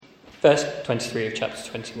Verse 23 of chapter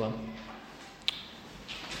 21.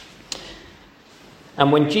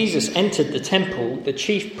 And when Jesus entered the temple, the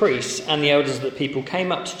chief priests and the elders of the people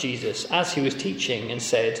came up to Jesus as he was teaching and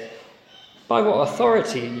said, "By what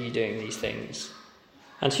authority are you doing these things?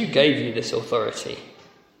 And who gave you this authority?"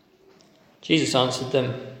 Jesus answered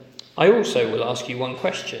them, "I also will ask you one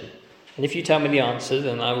question, and if you tell me the answer,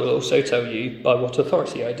 then I will also tell you by what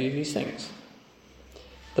authority I do these things.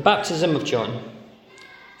 The baptism of John,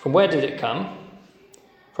 from where did it come?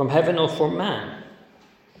 From heaven or from man?"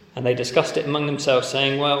 And they discussed it among themselves,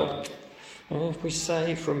 saying, well, if we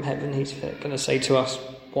say from heaven, he's going to say to us,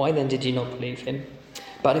 "Why then did you not believe him?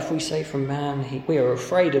 But if we say from man, we are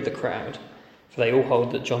afraid of the crowd, for they all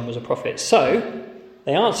hold that John was a prophet." So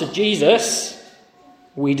they answered Jesus,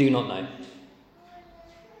 "We do not know."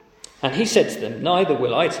 And he said to them, "Neither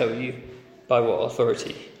will I tell you by what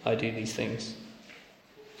authority I do these things."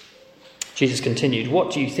 Jesus continued,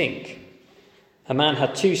 "What do you think? A man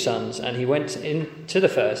had 2 sons, and he went in to the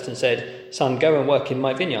first and said, 'Son, go and work in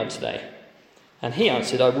my vineyard today.' And he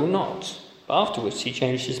answered, 'I will not.' But afterwards he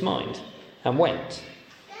changed his mind and went.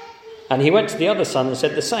 And he went to the other son and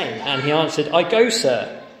said the same. And he answered, 'I go,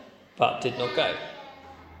 sir,' but did not go.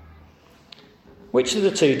 Which of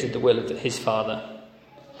the 2 did the will of his father?"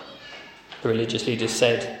 The religious leaders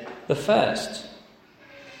said, "The first."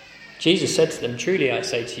 Jesus said to them, "Truly I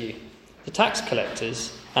say to you, the tax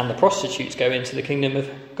collectors and the prostitutes go into the kingdom of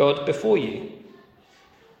God before you.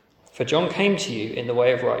 For John came to you in the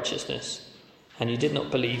way of righteousness, and you did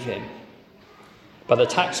not believe him. But the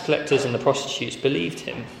tax collectors and the prostitutes believed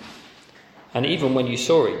him. And even when you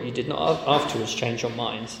saw it, you did not afterwards change your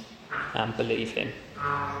minds and believe him."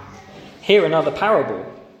 Hear another parable.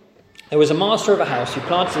 There was a master of a house who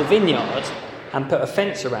planted a vineyard and put a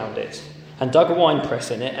fence around it, and dug a winepress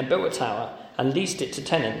in it, and built a tower, and leased it to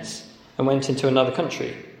tenants, and went into another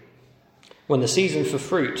country. When the season for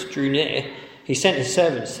fruit drew near, he sent his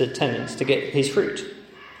servants to the tenants to get his fruit.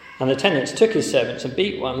 And the tenants took his servants and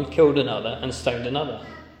beat one, killed another, and stoned another.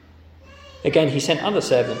 Again he sent other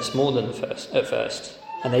servants more than at first,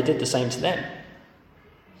 and they did the same to them.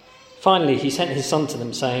 Finally he sent his son to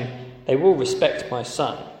them, saying, "They will respect my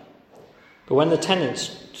son." But when the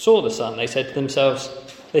tenants saw the son, they said to themselves,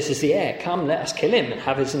 "This is the heir. Come, let us kill him and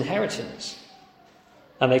have his inheritance."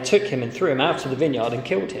 And they took him and threw him out of the vineyard and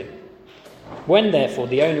killed him. When therefore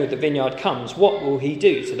the owner of the vineyard comes, what will he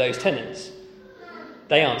do to those tenants?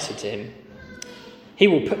 They answered to him, "He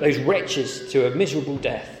will put those wretches to a miserable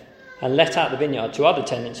death and let out the vineyard to other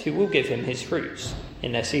tenants who will give him his fruits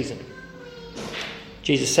in their season."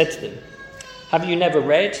 Jesus said to them, "Have you never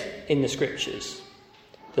read in the scriptures,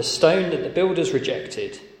 the stone that the builders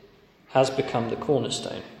rejected has become the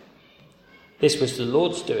cornerstone? This was the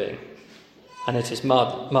Lord's doing, and it is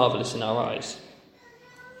marvellous in our eyes.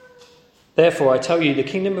 Therefore I tell you, the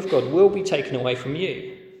kingdom of God will be taken away from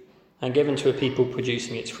you and given to a people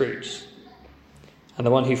producing its fruits. And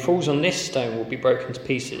the one who falls on this stone will be broken to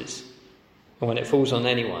pieces, and when it falls on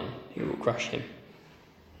anyone, he will crush him."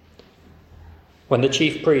 When the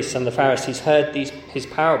chief priests and the Pharisees heard his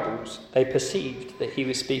parables, they perceived that he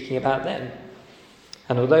was speaking about them.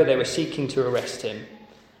 And although they were seeking to arrest him,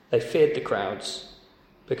 they feared the crowds,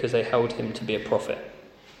 because they held him to be a prophet.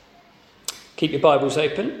 Keep your Bibles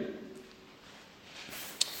open.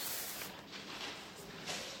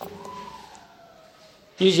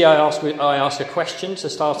 Usually I ask a question to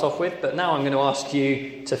start off with, but now I'm going to ask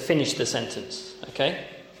you to finish the sentence, okay?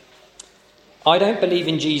 I don't believe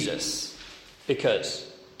in Jesus because.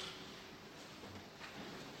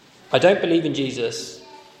 I don't believe in Jesus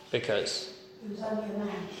because. He was only a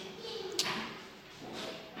man.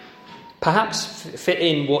 Perhaps fit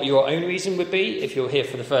in what your own reason would be if you're here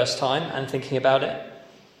for the first time and thinking about it.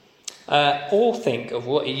 Or think of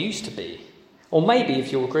what it used to be. Or maybe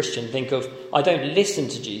if you're a Christian, think of, I don't listen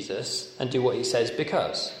to Jesus and do what he says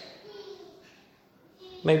because.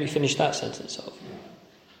 Maybe finish that sentence off.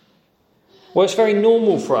 Well, it's very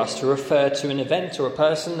normal for us to refer to an event or a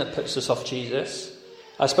person that puts us off Jesus.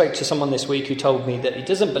 I spoke to someone this week who told me that he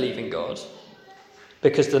doesn't believe in God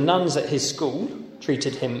because the nuns at his school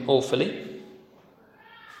treated him awfully,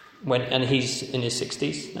 and he's in his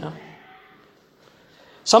 60s now.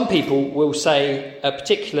 Some people will say a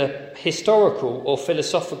particular historical or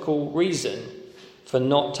philosophical reason for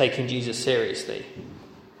not taking Jesus seriously.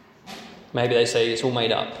 Maybe they say it's all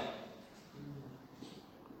made up.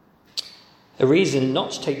 A reason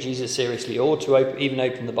not to take Jesus seriously or to even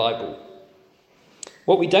open the Bible.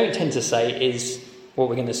 What we don't tend to say is what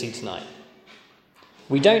we're going to see tonight.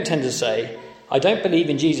 We don't tend to say, I don't believe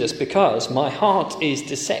in Jesus because my heart is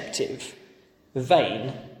deceptive,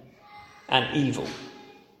 vain, and evil.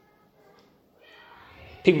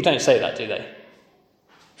 People don't say that, do they?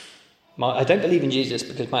 I don't believe in Jesus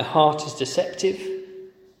because my heart is deceptive,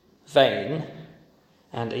 vain,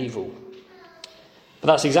 and evil. But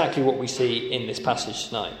that's exactly what we see in this passage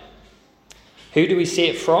tonight. Who do we see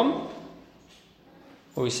it from?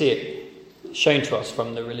 Well, we see it shown to us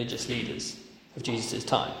from the religious leaders of Jesus'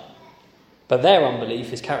 time. But their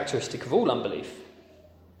unbelief is characteristic of all unbelief.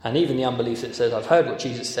 And even the unbelief that says, I've heard what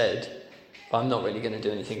Jesus said, but I'm not really going to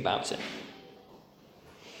do anything about it.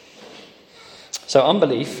 So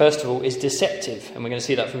unbelief, first of all, is deceptive. And we're going to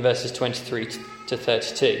see that from verses 23 to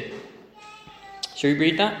 32. Shall we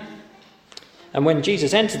read that? And when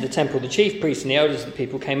Jesus entered the temple, the chief priests and the elders of the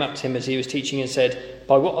people came up to him as he was teaching and said,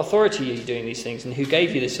 by what authority are you doing these things, and who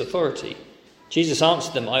gave you this authority? Jesus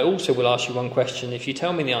answered them, I also will ask you one question. If you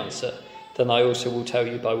tell me the answer, then I also will tell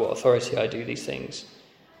you by what authority I do these things.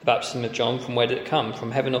 The baptism of John, from where did it come?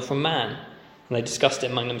 From heaven or from man? And they discussed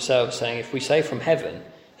it among themselves, saying, if we say from heaven,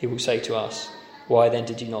 he will say to us, why then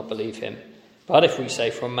did you not believe him? But if we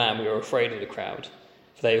say from man, we are afraid of the crowd,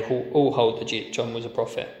 for they all hold that John was a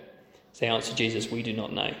prophet. So they answered Jesus, we do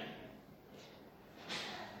not know.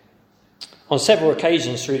 On several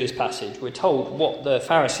occasions through this passage, we're told what the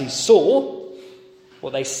Pharisees saw,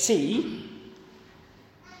 what they see,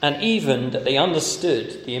 and even that they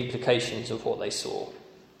understood the implications of what they saw.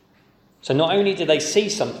 So not only did they see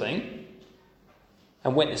something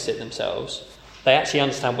and witness it themselves, they actually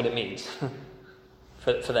understand what it means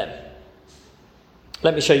for them.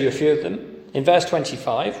 Let me show you a few of them. In verse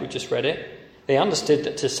 25, we just read it, they understood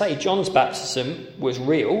that to say John's baptism was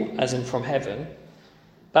real, as in from heaven,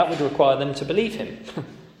 that would require them to believe him.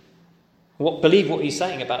 Believe what he's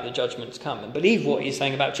saying about the judgment to come, and believe what he's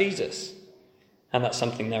saying about Jesus. And that's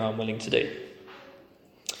something they're unwilling to do.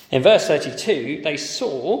 In verse 32, they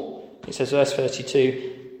saw, it says verse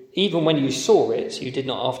 32, even when you saw it, you did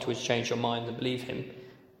not afterwards change your mind and believe him.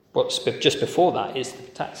 What's just before that is the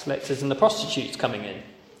tax collectors and the prostitutes coming in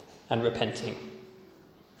and repenting.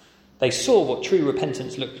 They saw what true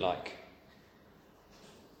repentance looked like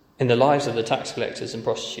in the lives of the tax collectors and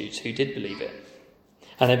prostitutes who did believe it.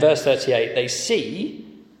 And in verse 38, they see,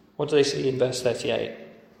 what do they see in verse 38?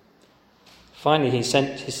 Finally, he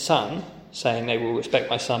sent his son, saying, they will respect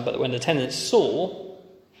my son. But when the tenants saw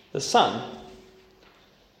the son,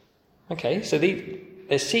 okay, so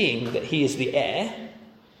they're seeing that he is the heir.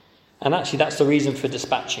 And actually, that's the reason for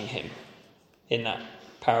dispatching him in that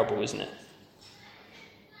parable, isn't it?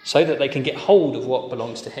 So that they can get hold of what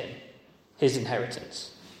belongs to him, his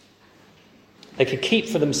inheritance. They can keep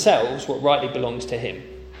for themselves what rightly belongs to him.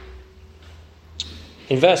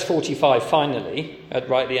 In verse 45, finally,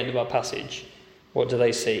 right at the end of our passage, what do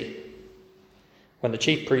they see? When the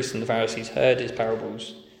chief priests and the Pharisees heard his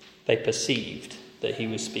parables, they perceived that he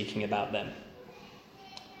was speaking about them.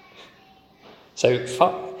 So,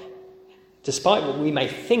 despite what we may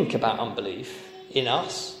think about unbelief in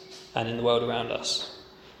us and in the world around us,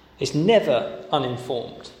 it's never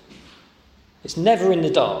uninformed. It's never in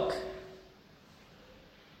the dark.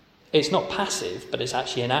 It's not passive, but it's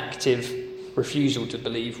actually an active refusal to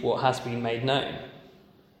believe what has been made known.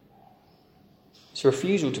 It's a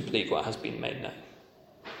refusal to believe what has been made known.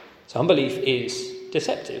 So unbelief is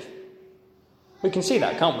deceptive. We can see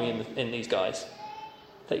that, can't we, in these guys?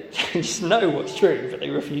 They just know what's true, but they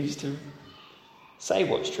refuse to say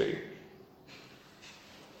what's true.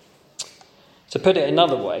 To put it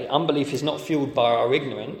another way, unbelief is not fueled by our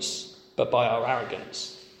ignorance, but by our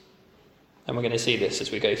arrogance. And we're going to see this as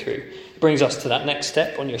we go through. It brings us to that next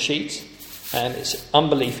step on your sheet. It's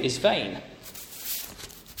unbelief is vain.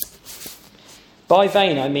 By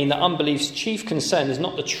vain, I mean that unbelief's chief concern is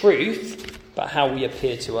not the truth, but how we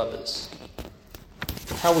appear to others.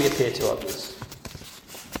 How we appear to others.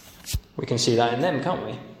 We can see that in them, can't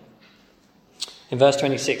we? In verse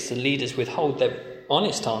 26, the leaders withhold their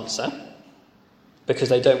honest answer because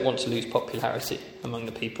they don't want to lose popularity among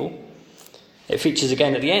the people. It features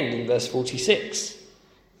again at the end in verse 46.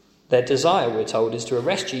 Their desire, we're told, is to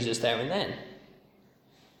arrest Jesus there and then.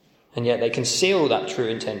 And yet they conceal that true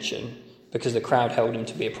intention because the crowd held him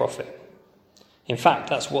to be a prophet. In fact,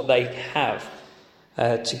 that's what they have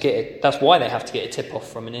to get it. That's why they have to get a tip-off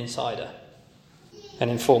from an insider, an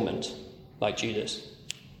informant like Judas.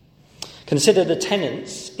 Consider the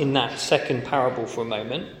tenants in that second parable for a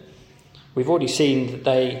moment. We've already seen that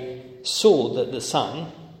they saw that the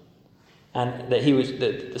son, and that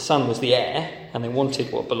the son was the heir, and they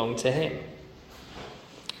wanted what belonged to him.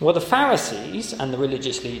 Well, the Pharisees and the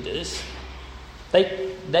religious leaders,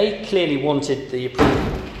 they clearly wanted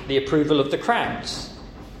the approval of the crowds.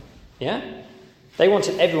 Yeah? They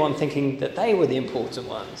wanted everyone thinking that they were the important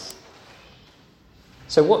ones.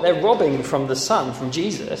 So what they're robbing from the Son, from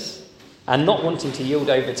Jesus, and not wanting to yield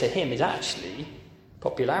over to him is actually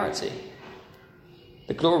popularity,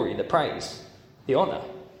 the glory, the praise, the honour.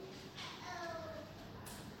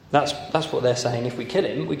 That's what they're saying. If we kill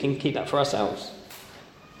him, we can keep that for ourselves.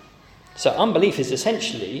 So unbelief is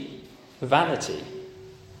essentially vanity.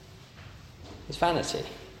 It's vanity.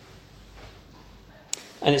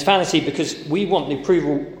 And it's vanity because we want the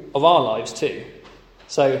approval of our lives too.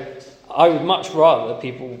 So I would much rather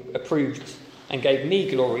people approved and gave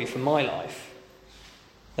me glory for my life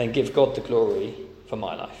than give God the glory for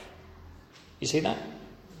my life. You see that?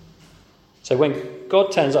 So when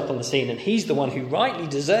God turns up on the scene and he's the one who rightly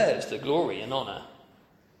deserves the glory and honour,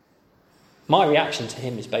 my reaction to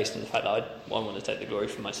him is based on the fact that I want to take the glory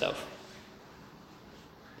for myself.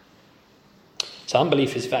 So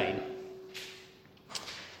unbelief is vain.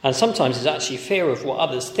 And sometimes it's actually fear of what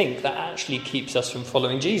others think that actually keeps us from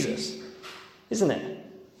following Jesus, isn't it?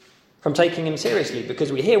 From taking him seriously,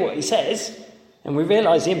 because we hear what he says and we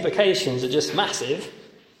realise the implications are just massive.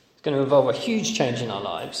 It's going to involve a huge change in our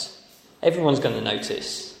lives. Everyone's going to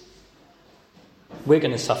notice. We're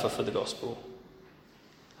going to suffer for the gospel.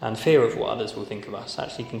 And fear of what others will think of us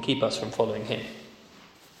actually can keep us from following him.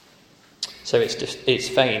 So it's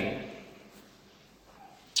vain.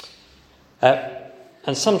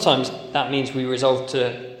 And sometimes that means we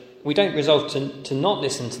don't resolve to not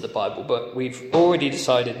listen to the Bible, but we've already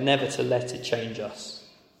decided never to let it change us.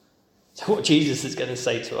 So what Jesus is going to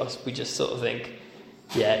say to us, we just sort of think,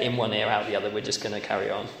 yeah, in one ear, out the other, we're just going to carry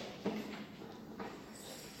on.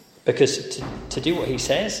 Because to do what he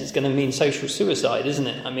says is going to mean social suicide, isn't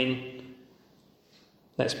it? I mean,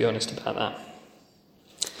 let's be honest about that.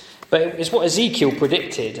 But it's what Ezekiel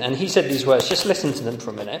predicted, and he said these words. Just listen to them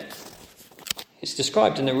for a minute. It's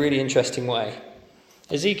described in a really interesting way.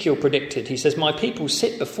 Ezekiel predicted, he says, "My people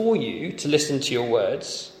sit before you to listen to your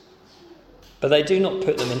words, but they do not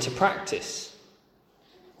put them into practice.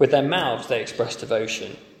 With their mouths they express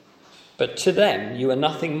devotion, but to them you are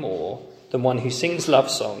nothing more than one who sings love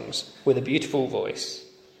songs with a beautiful voice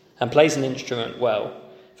and plays an instrument well,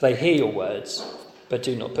 for they hear your words, but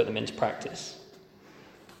do not put them into practice."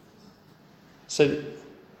 So,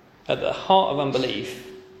 at the heart of unbelief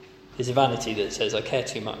is a vanity that says, I care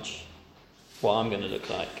too much what I'm going to look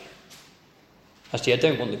like. Actually, I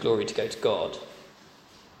don't want the glory to go to God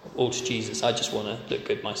or to Jesus. I just want to look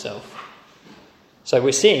good myself. So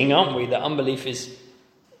we're seeing, aren't we, that unbelief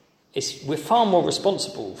we're far more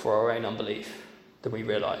responsible for our own unbelief than we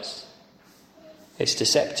realise. It's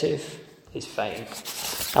deceptive, it's vain.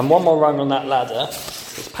 And one more rung on that ladder.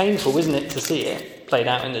 It's painful, isn't it, to see it played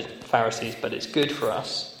out in the Pharisees, but it's good for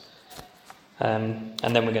us. And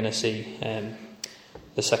then we're going to see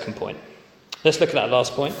the second point. Let's look at that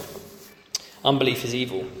last point. Unbelief is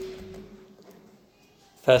evil.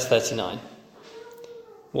 Verse 39.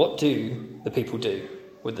 What do the people do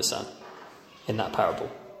with the son in that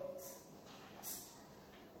parable?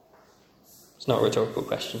 It's not a rhetorical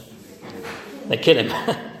question. They kill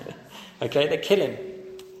him. Okay, they kill him.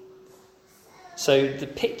 So the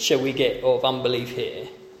picture we get of unbelief here,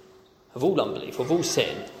 of all unbelief, of all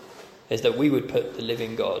sin, is that we would put the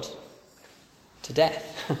living God to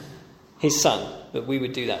death. His son, that we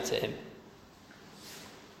would do that to him.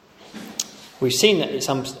 We've seen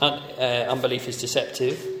that unbelief is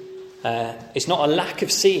deceptive. It's not a lack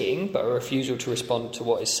of seeing, but a refusal to respond to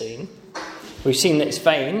what is seen. We've seen that it's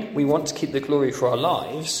vain. We want to keep the glory for our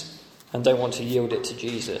lives and don't want to yield it to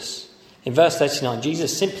Jesus. In verse 39,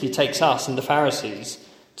 Jesus simply takes us and the Pharisees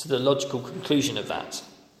to the logical conclusion of that,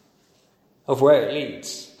 of where it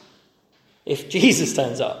leads. If Jesus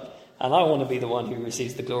turns up and I want to be the one who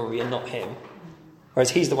receives the glory and not him, whereas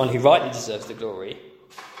he's the one who rightly deserves the glory,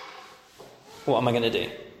 what am I going to do?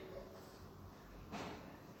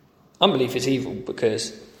 Unbelief is evil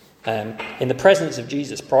because in the presence of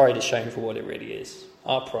Jesus, pride is shown for what it really is.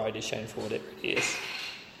 Our pride is shown for what it really is.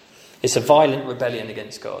 It's a violent rebellion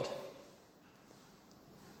against God.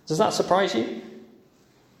 Does that surprise you?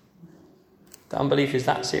 That unbelief is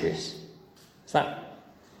that serious? Is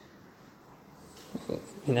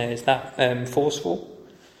that forceful?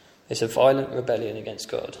 It's a violent rebellion against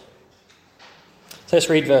God. So let's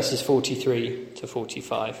read verses 43 to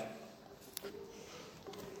 45.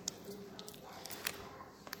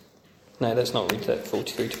 No, let's not read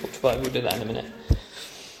 43 to 45. We'll do that in a minute.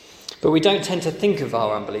 But we don't tend to think of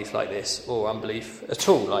our unbelief like this, or unbelief at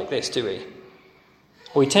all like this, do we?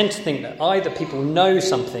 We tend to think that either people know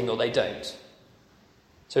something or they don't.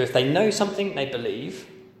 So if they know something, they believe.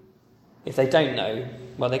 If they don't know,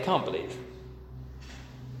 well, they can't believe.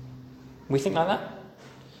 We think like that?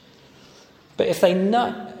 But if they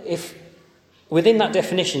know, if within that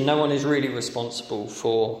definition, no one is really responsible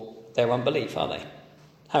for their unbelief, are they?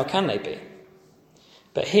 How can they be?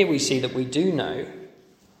 But here we see that we do know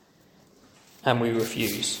and we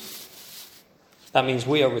refuse. That means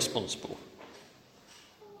we are responsible.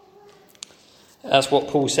 That's what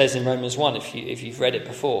Paul says in Romans 1, if you've read it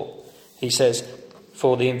before. He says,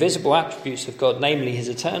 "For the invisible attributes of God, namely his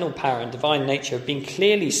eternal power and divine nature, have been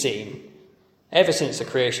clearly seen ever since the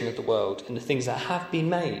creation of the world in the things that have been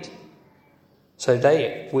made. So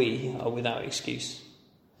we are without excuse."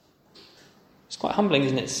 It's quite humbling,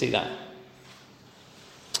 isn't it, to see that?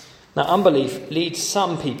 Now, unbelief leads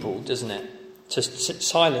some people, doesn't it, to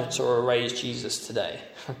silence or erase Jesus today.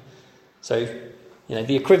 So,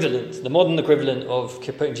 the modern equivalent of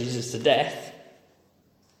putting Jesus to death,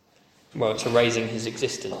 well, it's erasing his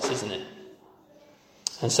existence, isn't it?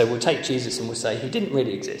 And so we'll take Jesus and we'll say he didn't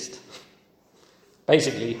really exist.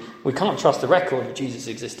 Basically, we can't trust the record of Jesus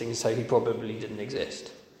existing, so he probably didn't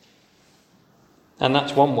exist. And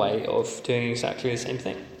that's one way of doing exactly the same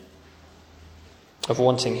thing, of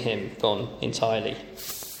wanting him gone entirely.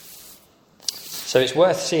 So it's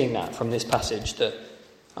worth seeing that from this passage, that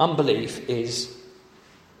unbelief is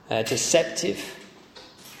deceptive.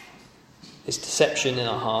 It's deception in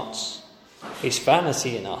our hearts. It's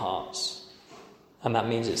vanity in our hearts. And that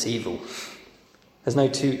means it's evil. There's no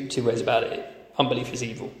two ways about it. Unbelief is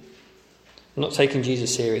evil. Not taking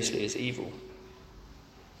Jesus seriously is evil.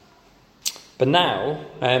 But now,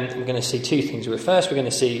 we're going to see two things. First, we're going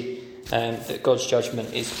to see that God's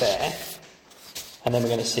judgment is fair. And then we're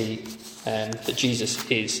going to see that Jesus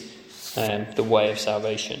is the way of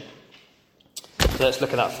salvation. So let's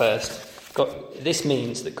look at that first. This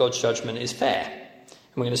means that God's judgment is fair.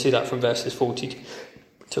 And we're going to see that from verses 40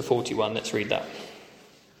 to 41. Let's read that.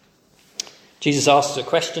 Jesus asks a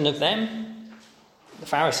question of them. The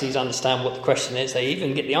Pharisees understand what the question is. They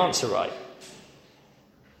even get the answer right.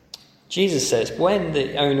 Jesus says, when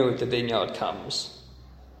the owner of the vineyard comes,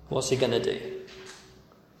 what's he going to do?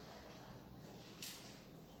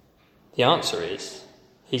 The answer is,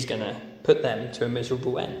 he's going to put them to a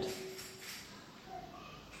miserable end.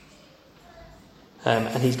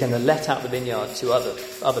 And he's going to let out the vineyard to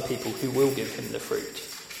other people who will give him the fruit,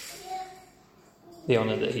 the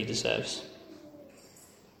honour that he deserves.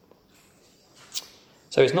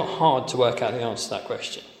 So it's not hard to work out the answer to that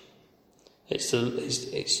question. It's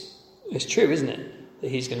true, isn't it, that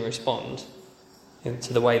he's going to respond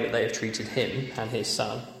to the way that they have treated him and his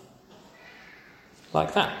son.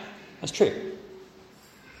 Like that. That's true.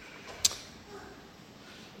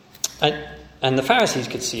 And the Pharisees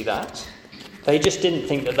could see that. They just didn't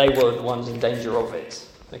think that they were the ones in danger of it.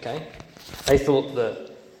 Okay? They thought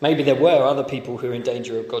that maybe there were other people who were in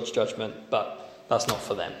danger of God's judgment, but that's not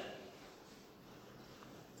for them.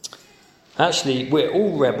 Actually, we're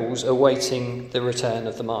all rebels awaiting the return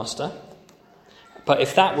of the Master. But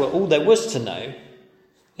if that were all there was to know,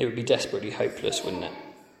 it would be desperately hopeless, wouldn't it?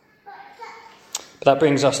 But that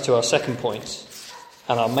brings us to our second point,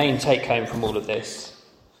 and our main take-home from all of this.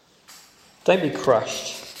 Don't be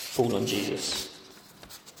crushed, fall on Jesus.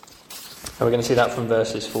 And we're going to see that from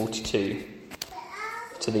verses 42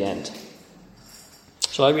 to the end.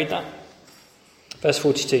 Shall I read that? Verse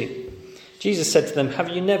 42. Jesus said to them, "Have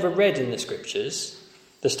you never read in the Scriptures,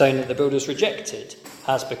 the stone that the builders rejected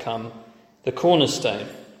has become the cornerstone?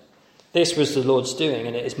 This was the Lord's doing,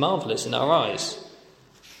 and it is marvellous in our eyes.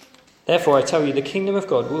 Therefore I tell you, the kingdom of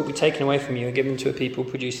God will be taken away from you and given to a people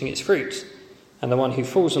producing its fruit. And the one who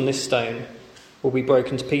falls on this stone will be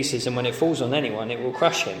broken to pieces, and when it falls on anyone, it will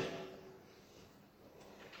crush him."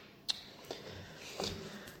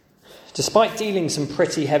 Despite dealing some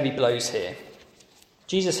pretty heavy blows here,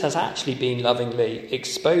 Jesus has actually been lovingly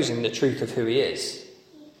exposing the truth of who he is.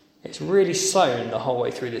 It's really sown the whole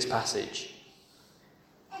way through this passage.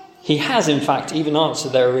 He has, in fact, even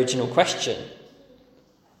answered their original question.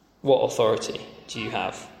 What authority do you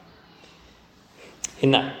have?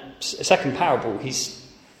 In that second parable, he's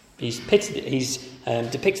depicted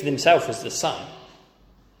himself as the Son.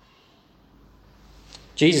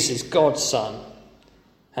 Jesus is God's Son,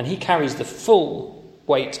 and he carries the full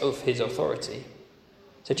weight of his authority.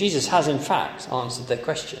 So Jesus has, in fact, answered their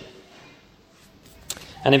question.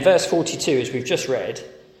 And in verse 42, as we've just read,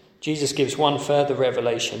 Jesus gives one further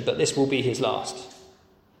revelation, but this will be his last.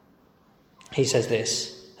 He says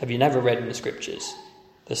this, "Have you never read in the Scriptures?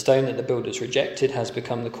 The stone that the builders rejected has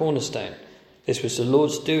become the cornerstone. This was the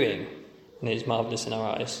Lord's doing, and it is marvellous in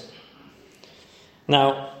our eyes."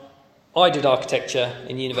 Now, I did architecture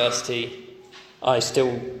in university. I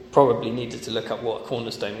still probably needed to look up what a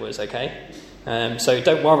cornerstone was, okay? So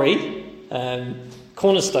don't worry.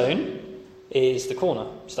 Cornerstone is the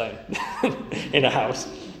cornerstone in a house.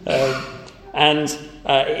 And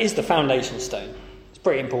it is the foundation stone. It's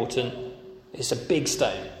pretty important. It's a big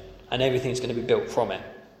stone, and everything's going to be built from it.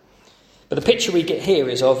 But the picture we get here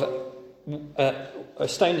is of a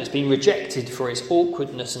stone that's been rejected for its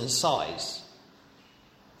awkwardness and size.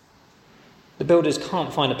 The builders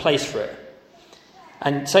can't find a place for it,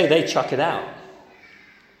 and so they chuck it out.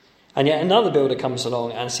 And yet another builder comes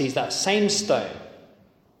along and sees that same stone,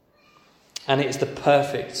 and it is the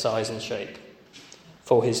perfect size and shape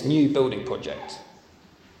for his new building project.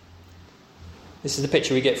 This is the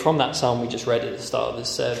picture we get from that psalm we just read at the start of this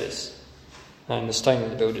service. And the stone that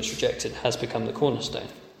the builders rejected has become the cornerstone.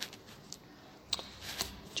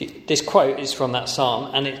 This quote is from that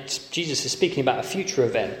psalm, and Jesus is speaking about a future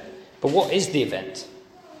event. But what is the event?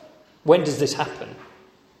 When does this happen?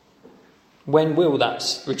 When will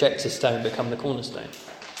that rejected stone become the cornerstone?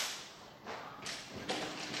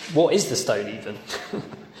 What is the stone even?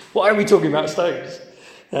 Why are we talking about stones?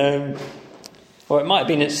 Well, it might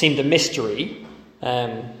have seemed a mystery,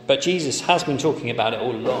 but Jesus has been talking about it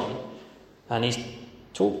all along. And he's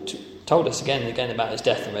told us again and again about his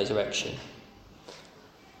death and resurrection.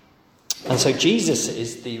 And so Jesus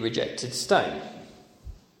is the rejected stone.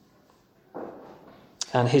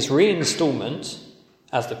 And his reinstalment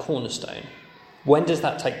as the cornerstone, when does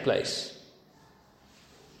that take place?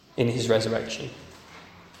 In his resurrection.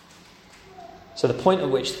 So the point at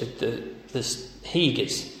which he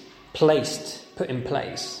gets put in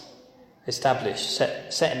place, established,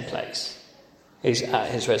 set in place, is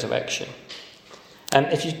at his resurrection. And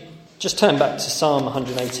if you just turn back to Psalm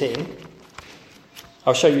 118,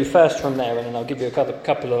 I'll show you first from there, and then I'll give you a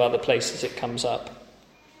couple of other places it comes up.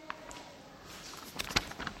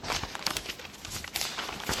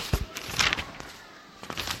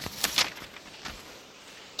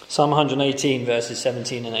 Psalm 118, verses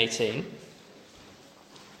 17 and 18.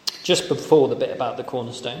 Just before the bit about the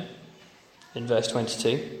cornerstone, in verse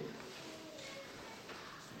 22.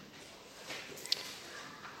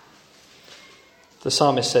 The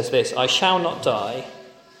psalmist says this: I shall not die,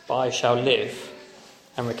 but I shall live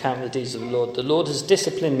and recount the deeds of the Lord. The Lord has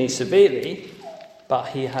disciplined me severely, but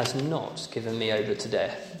he has not given me over to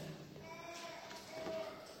death.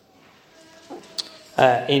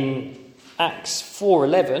 In Acts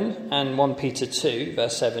 4:11 and 1 Peter 2,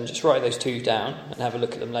 verse 7, just write those two down and have a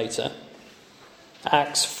look at them later.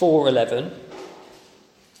 Acts 4:11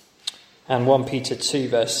 and 1 Peter 2,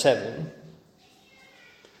 verse 7.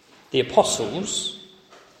 The apostles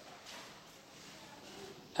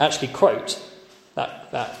actually quote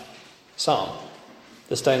that psalm.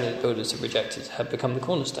 The stone that the builders have rejected have become the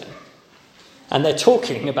cornerstone. And they're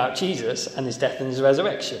talking about Jesus and his death and his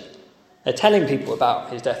resurrection. They're telling people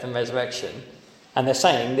about his death and resurrection, and they're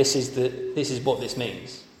saying this is what this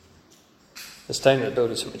means. The stone that the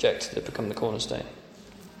builders have rejected have become the cornerstone.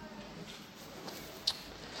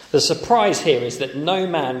 The surprise here is that no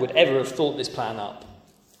man would ever have thought this plan up.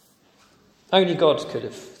 Only God could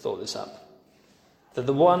have thought this up. That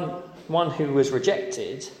the one who was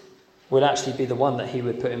rejected would actually be the one that he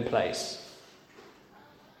would put in place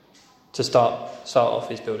to start off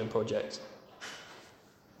his building project.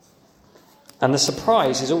 And the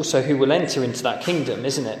surprise is also who will enter into that kingdom,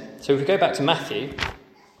 isn't it? So if we go back to Matthew,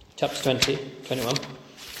 chapter 21,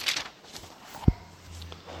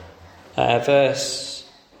 verse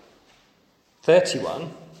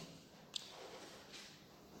 31,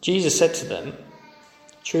 Jesus said to them,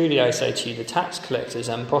 truly I say to you, the tax collectors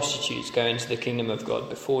and prostitutes go into the kingdom of God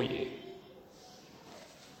before you.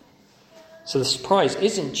 So the surprise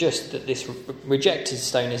isn't just that this rejected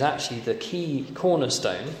stone is actually the key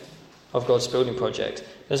cornerstone of God's building project.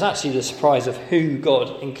 There's actually the surprise of who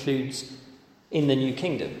God includes in the new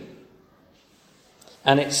kingdom.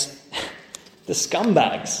 And it's the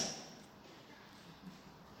scumbags.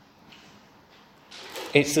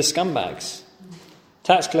 It's the scumbags.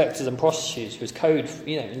 Tax collectors and prostitutes was code,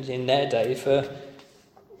 in their day for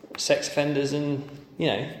sex offenders and,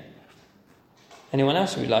 anyone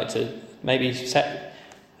else who'd like to maybe set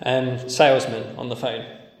salesmen on the phone,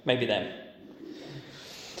 maybe them.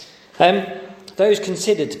 Those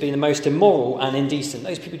considered to be the most immoral and indecent,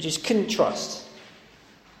 those people you just couldn't trust.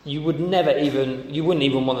 You wouldn't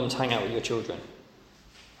even want them to hang out with your children.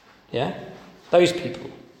 Yeah? Those people.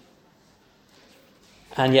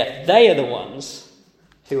 And yet they are the ones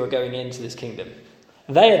who are going into this kingdom.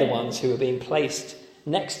 They are the ones who are being placed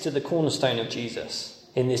next to the cornerstone of Jesus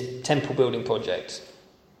in this temple building project.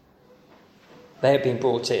 They have been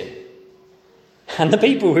brought in. And the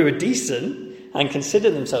people who are decent and consider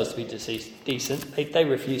themselves to be decent, they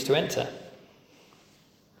refuse to enter.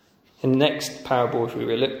 In the next parable, if we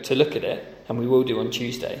were to look at it, and we will do on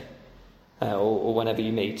Tuesday, or whenever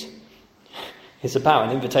you meet. It's about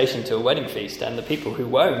an invitation to a wedding feast, and the people who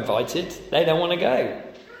were invited, they don't want to go.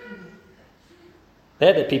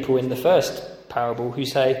 They're the people in the first parable who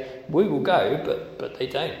say, we will go, but they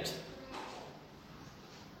don't.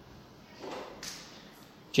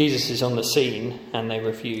 Jesus is on the scene and they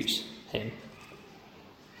refuse him.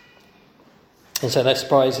 And so that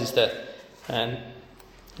surprise is that,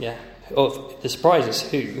 the surprise is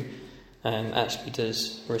who actually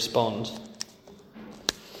does respond.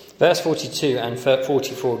 Verse 42 and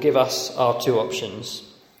 44 give us our two options,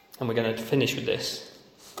 and we're going to finish with this.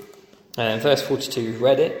 Verse 42, we've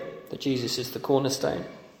read it, that Jesus is the cornerstone.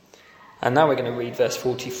 And now we're going to read verse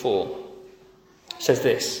 44. It says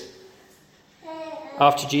this: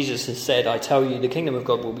 after Jesus has said, I tell you, the kingdom of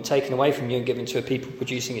God will be taken away from you and given to a people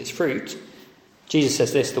producing its fruit, Jesus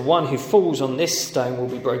says this: the one who falls on this stone will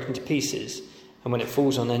be broken to pieces, and when it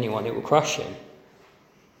falls on anyone, it will crush him.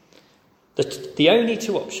 The only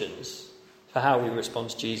two options for how we respond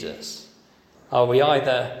to Jesus are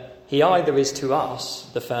he either is to us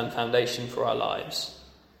the firm foundation for our lives,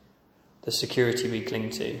 the security we cling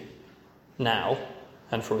to now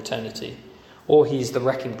and for eternity, or he's the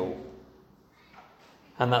wrecking ball.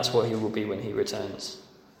 And that's what he will be when he returns.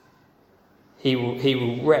 He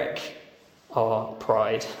will wreck our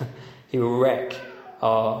pride. He will wreck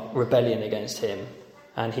our rebellion against him,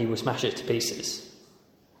 and he will smash it to pieces.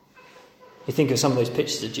 You think of some of those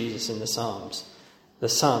pictures of Jesus in the Psalms. The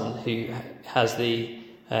son who has the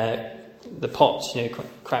pots,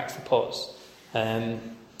 cracks the pots,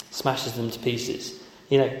 smashes them to pieces.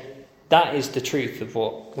 That is the truth of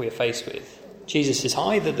what we are faced with. Jesus is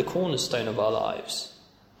either the cornerstone of our lives.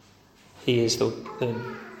 He is the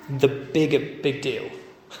big deal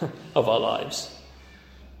of our lives.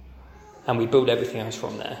 And we build everything else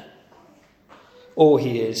from there. Or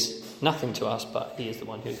he is nothing to us, but he is the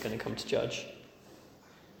one who is going to come to judge.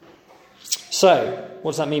 So,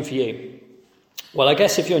 what does that mean for you? Well, I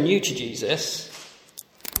guess if you're new to Jesus,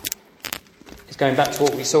 it's going back to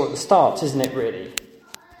what we saw at the start, isn't it, really?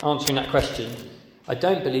 Answering that question, I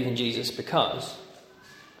don't believe in Jesus because...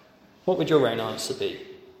 what would your own answer be?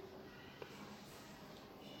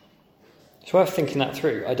 It's worth thinking that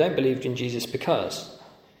through. I don't believe in Jesus because...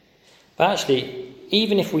 but actually,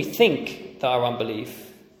 even if we think that our unbelief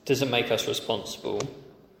doesn't make us responsible,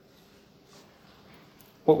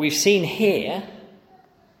 what we've seen here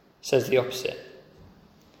says the opposite.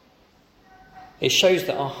 It shows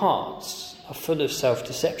that our hearts are full of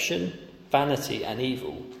self-deception, vanity and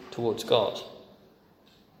evil towards God.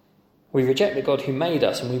 We reject the God who made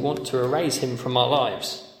us and we want to erase him from our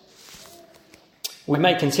lives. We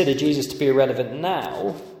may consider Jesus to be irrelevant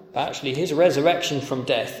now, but actually his resurrection from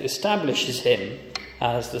death establishes him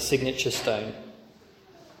as the signature stone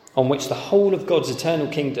on which the whole of God's eternal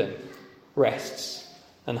kingdom rests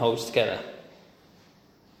and holds together.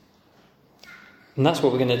 And that's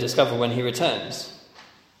what we're going to discover when he returns.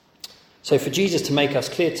 So for Jesus to make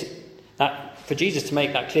that clear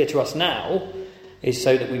to us now is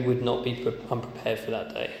so that we would not be unprepared for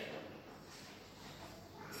that day.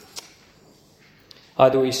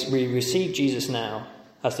 Either we receive Jesus now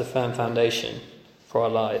as the firm foundation for our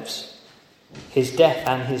lives, his death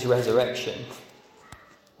and his resurrection,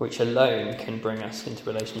 which alone can bring us into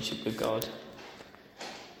relationship with God,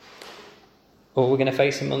 or we're going to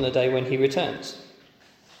face him on the day when he returns.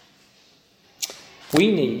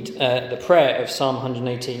 We need the prayer of Psalm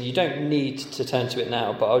 118. You don't need to turn to it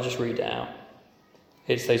now, but I'll just read it out.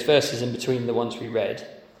 It's those verses in between the ones we read.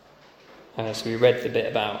 So we read the bit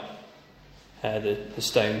about the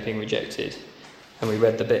stone being rejected, and we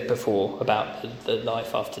read the bit before about the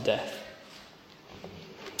life after death.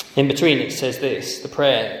 In between it says this, the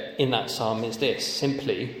prayer in that psalm is this,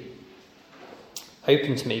 simply,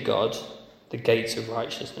 open to me, God, the gates of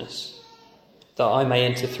righteousness, that I may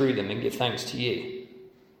enter through them and give thanks to you.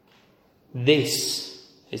 This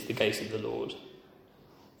is the gate of the Lord.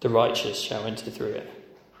 The righteous shall enter through it.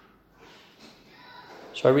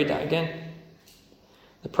 Shall I read that again?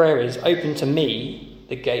 The prayer is, open to me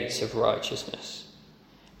the gates of righteousness,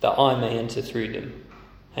 that I may enter through them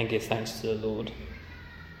and give thanks to the Lord.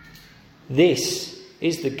 This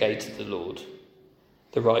is the gate of the Lord.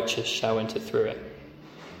 The righteous shall enter through it.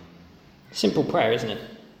 Simple prayer, isn't it?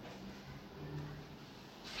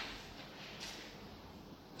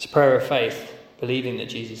 It's a prayer of faith, believing that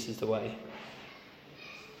Jesus is the way.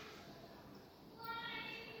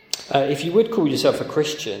 If you would call yourself a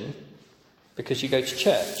Christian because you go to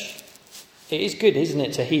church, it is good, isn't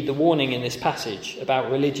it, to heed the warning in this passage about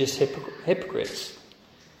religious hypocrites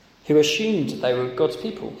who assumed they were God's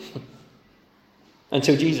people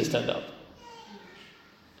until Jesus turned up.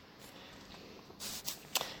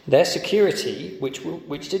 Their security,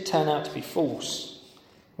 which did turn out to be false,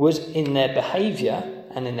 was in their behaviour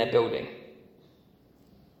and in their building,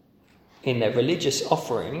 in their religious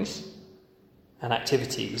offerings and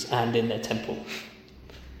activities, and in their temple.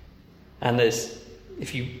 And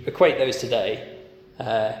if you equate those today,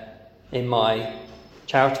 in my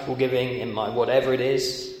charitable giving, in my whatever it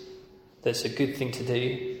is that's a good thing to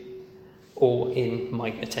do, or in my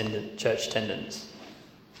church attendance.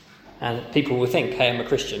 And people will think, hey, I'm a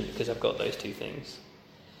Christian because I've got those two things.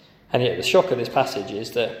 And yet the shock of this passage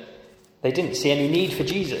is that they didn't see any need for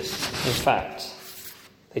Jesus. In fact,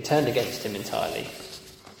 they turned against him entirely.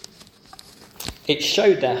 It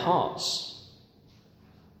showed their hearts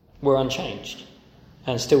were unchanged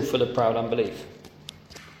and still full of proud unbelief.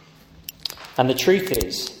 And the truth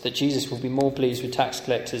is that Jesus will be more pleased with tax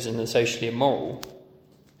collectors and the socially immoral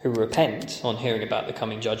who repent on hearing about the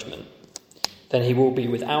coming judgment than he will be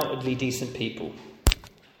with outwardly decent people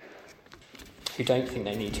who don't think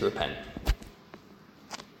they need to repent.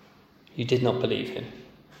 You did not believe him.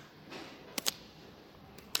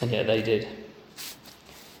 And yet they did.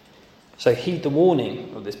 So heed the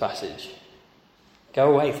warning of this passage.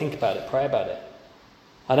 Go away, think about it, pray about it.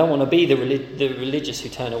 I don't want to be the religious who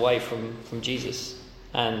turn away from Jesus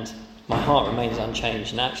and my heart remains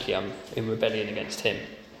unchanged and actually I'm in rebellion against him.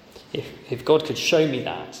 If God could show me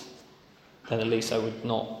that, then at least I would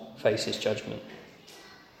not face his judgment.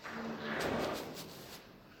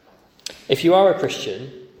 If you are a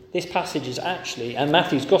Christian, this passage is actually, and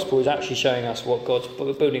Matthew's Gospel is actually showing us what God's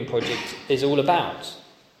building project is all about.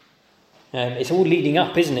 It's all leading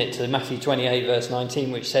up, isn't it, to Matthew 28 verse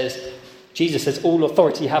 19, which says, Jesus says, all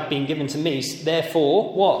authority have been given to me,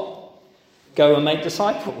 therefore, what? Go and make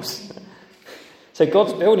disciples. So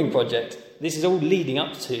God's building project, this is all leading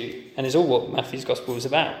up to, and is all what Matthew's Gospel is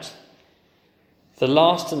about. The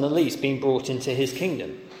last and the least being brought into his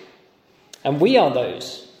kingdom. And we are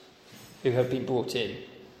those who have been brought in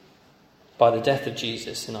by the death of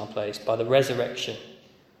Jesus in our place, by the resurrection,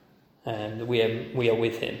 and we are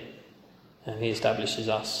with him, and he establishes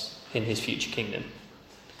us in his future kingdom.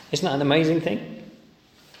 Isn't that an amazing thing?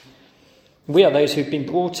 We are those who've been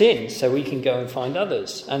brought in so we can go and find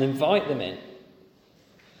others and invite them in.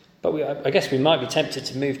 But I guess we might be tempted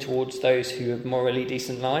to move towards those who have morally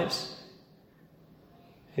decent lives,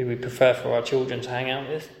 who we prefer for our children to hang out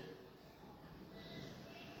with.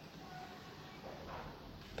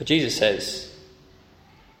 But Jesus says,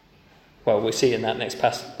 well, we'll see in that next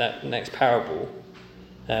parable,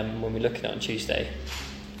 when we look at it on Tuesday,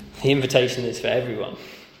 the invitation is for everyone.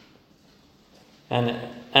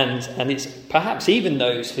 And it's perhaps even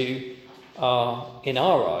those who are, in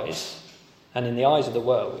our eyes, and in the eyes of the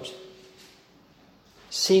world,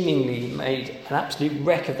 seemingly made an absolute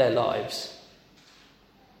wreck of their lives,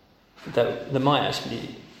 that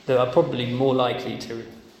are probably more likely to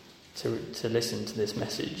listen to this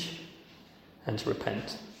message and to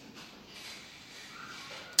repent.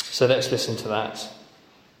 So let's listen to that.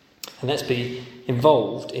 And let's be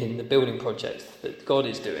involved in the building project that God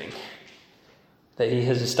is doing, that he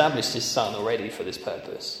has established his Son already for this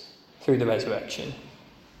purpose, through the resurrection.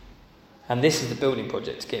 And this is the building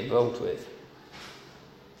project to get involved with.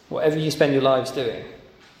 Whatever you spend your lives doing,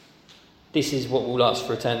 this is what will last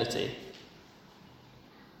for eternity.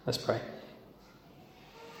 Let's pray.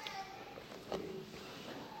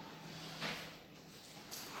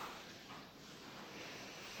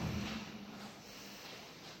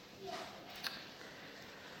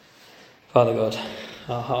 Father God,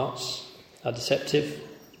 our hearts are deceptive,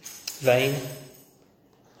 vain,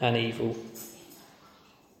 and evil.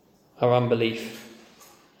 Our unbelief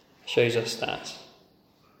shows us that.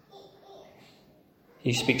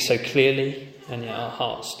 You speak so clearly, and yet our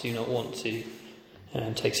hearts do not want to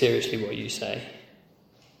take seriously what you say.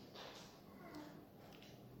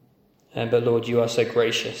 But Lord, you are so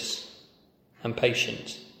gracious and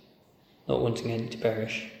patient, not wanting any to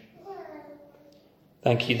perish.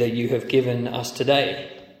 Thank you that you have given us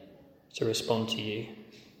today to respond to you.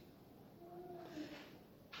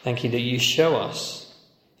 Thank you that you show us,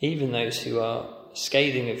 even those who are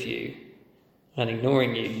scathing of you and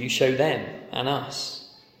ignoring you, you show them and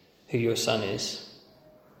us who your Son is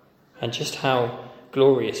and just how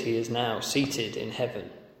glorious he is now, seated in heaven.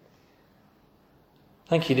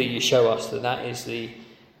 Thank you that you show us that that is the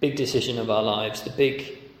big decision of our lives, the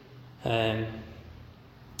big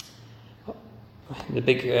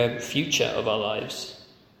future of our lives,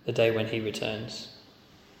 the day when he returns.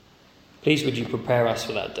 Please would you prepare us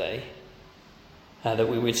for that day, that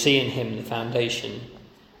we would see in him the foundation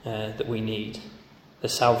that we need, the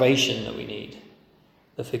salvation that we need,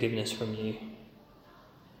 the forgiveness from you.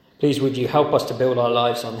 Please would you help us to build our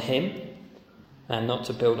lives on him and not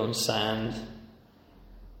to build on sand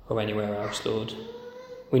or anywhere else, Lord.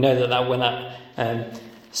 We know that when that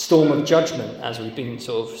storm of judgment, as we've been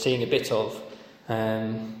sort of seeing a bit of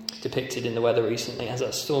depicted in the weather recently, as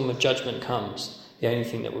that storm of judgment comes, the only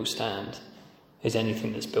thing that will stand is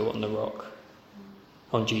anything that's built on the rock,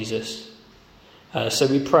 on Jesus. So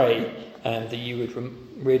we pray that you would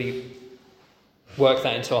really work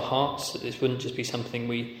that into our hearts, that this wouldn't just be something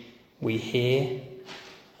we hear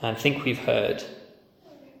and think we've heard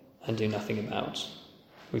and do nothing about.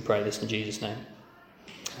 We pray this in Jesus' name.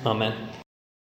 Amen.